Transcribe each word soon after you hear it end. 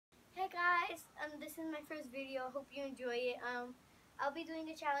This is my first video. Hope you enjoy it. I'll be doing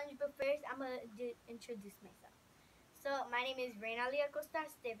a challenge, but first I'm gonna introduce myself. So my name is Reinalia Costa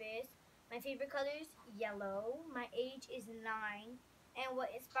Esteves. My favorite color is yellow. My age is 9, and what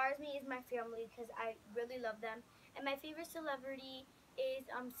inspires me is my family because I really love them. And my favorite celebrity is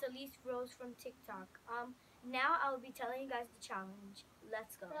Celeste Rose from TikTok. Now I will be telling you guys the challenge.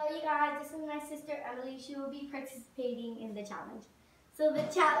 Let's go. Hello, you guys. This is my sister Emily. She will be participating in the challenge. So the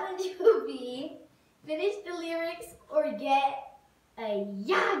challenge will be finish the lyrics or get a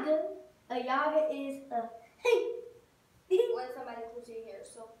yaga. A yaga is a when somebody pulls your hair.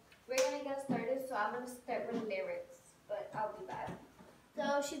 So we're gonna get started. So I'm gonna start with lyrics, but I'll be back.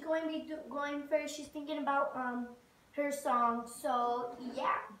 So she's going to be going first. She's thinking about her song. So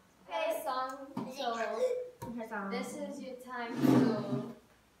yeah. Okay, song. So Her song. this is your time to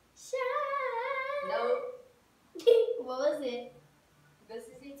shine. No. What was it? This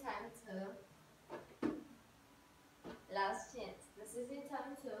is your time to last chance. This is your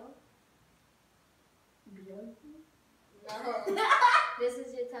time to no. This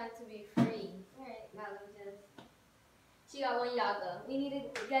is your time to be free. Alright, now let me just. She got one yaga. We need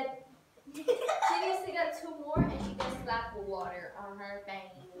to get. She needs to get 2 more, and she gets slapped with water on her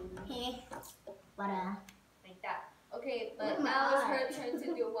bang. Water. Like that. Okay, but now it's her turn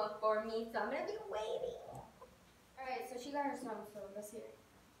to do one for me, so I'm gonna be waiting. Alright, so she got her song, so let's hear it.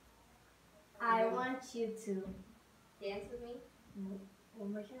 I want you to dance with me.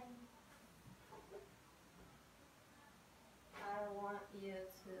 One more time. I want you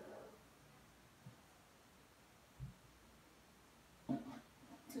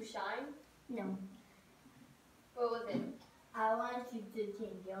to shine? No. What was it? I want you to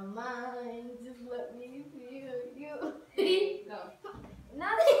change your mind. Just let me feel you. No.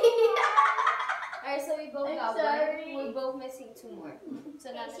 Not Alright, so we both got sorry. one. We're both missing 2 more.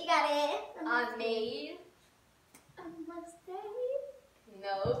 So now She got it. I made. I must stay.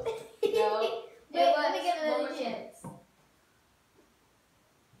 No. No. Wait, let me get one another more chance.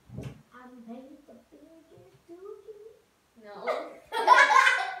 I made the biggest dookie. No.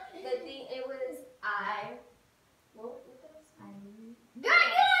 The thing, it was I. What did I say? Girl,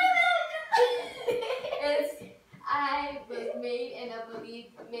 It's I was made in a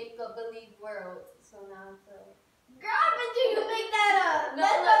make-believe world. So now it's a... Girl, I bet you can make that up. No,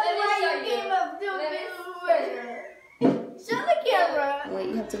 That's let me why show you you. came up doing this. Show the camera. Wait,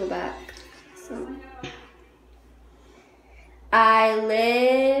 you have to go back. So I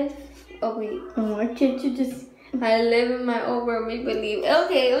live. Oh wait, I want you to just. I live in my own world. Make believe.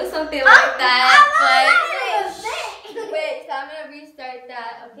 Okay, it was something like that. But wait, so I'm gonna restart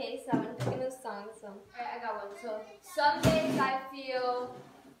that. Okay, so I'm gonna pick a new song. So alright, I got one. So some days I feel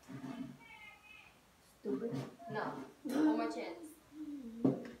Stupid. no. One more chance.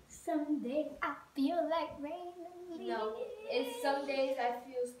 Someday I feel like rain. No, it's some days I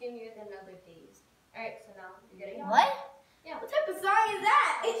feel skinnier than other days. Alright, so now you're gonna What? Yeah. What type of song is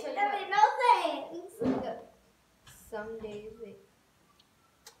that? I'll show you That what. made no sense. Some days, wait.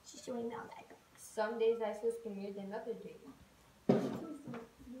 She's showing down that. Some days I feel skinnier than other days.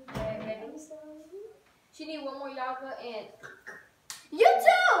 Alright, ready? She need 1 more yaga and You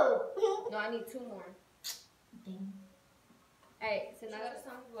too. no, I need 2 more. Dang. Alright, so now the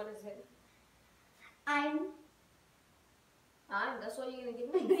song, what is it? That's what you're gonna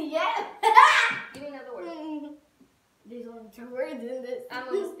give me? Yeah. Give me another word. There's only 2 words in this. I'm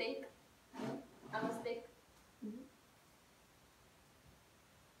a mistake. I'm a mistake.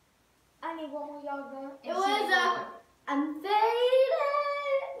 I need 1 more yaga. It was I'm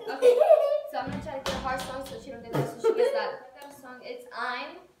faded. Okay, so I'm gonna try to get a hard song so she don't get that. So she gets that. I got a song. It's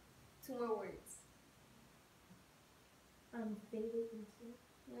I'm. 2 more words. I'm faded.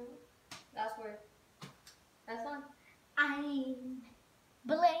 No, last word. That's one. I'm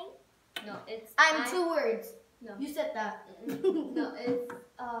blank. No, it's I'm 2 words. No. You said that. No, it's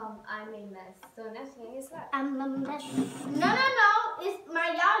I'm a mess. So next one is that. I'm a mess. No. It's my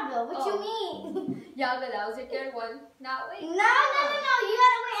yaga. What you mean? Yeah, but that was your 3rd one. Now wait. No. You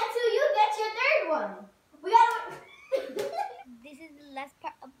gotta wait until you get your 3rd one. We gotta wait. This is the last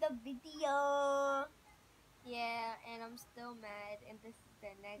part of the video. Yeah, and I'm still mad, and this is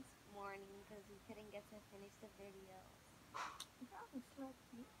the next morning because we couldn't get to finish the video.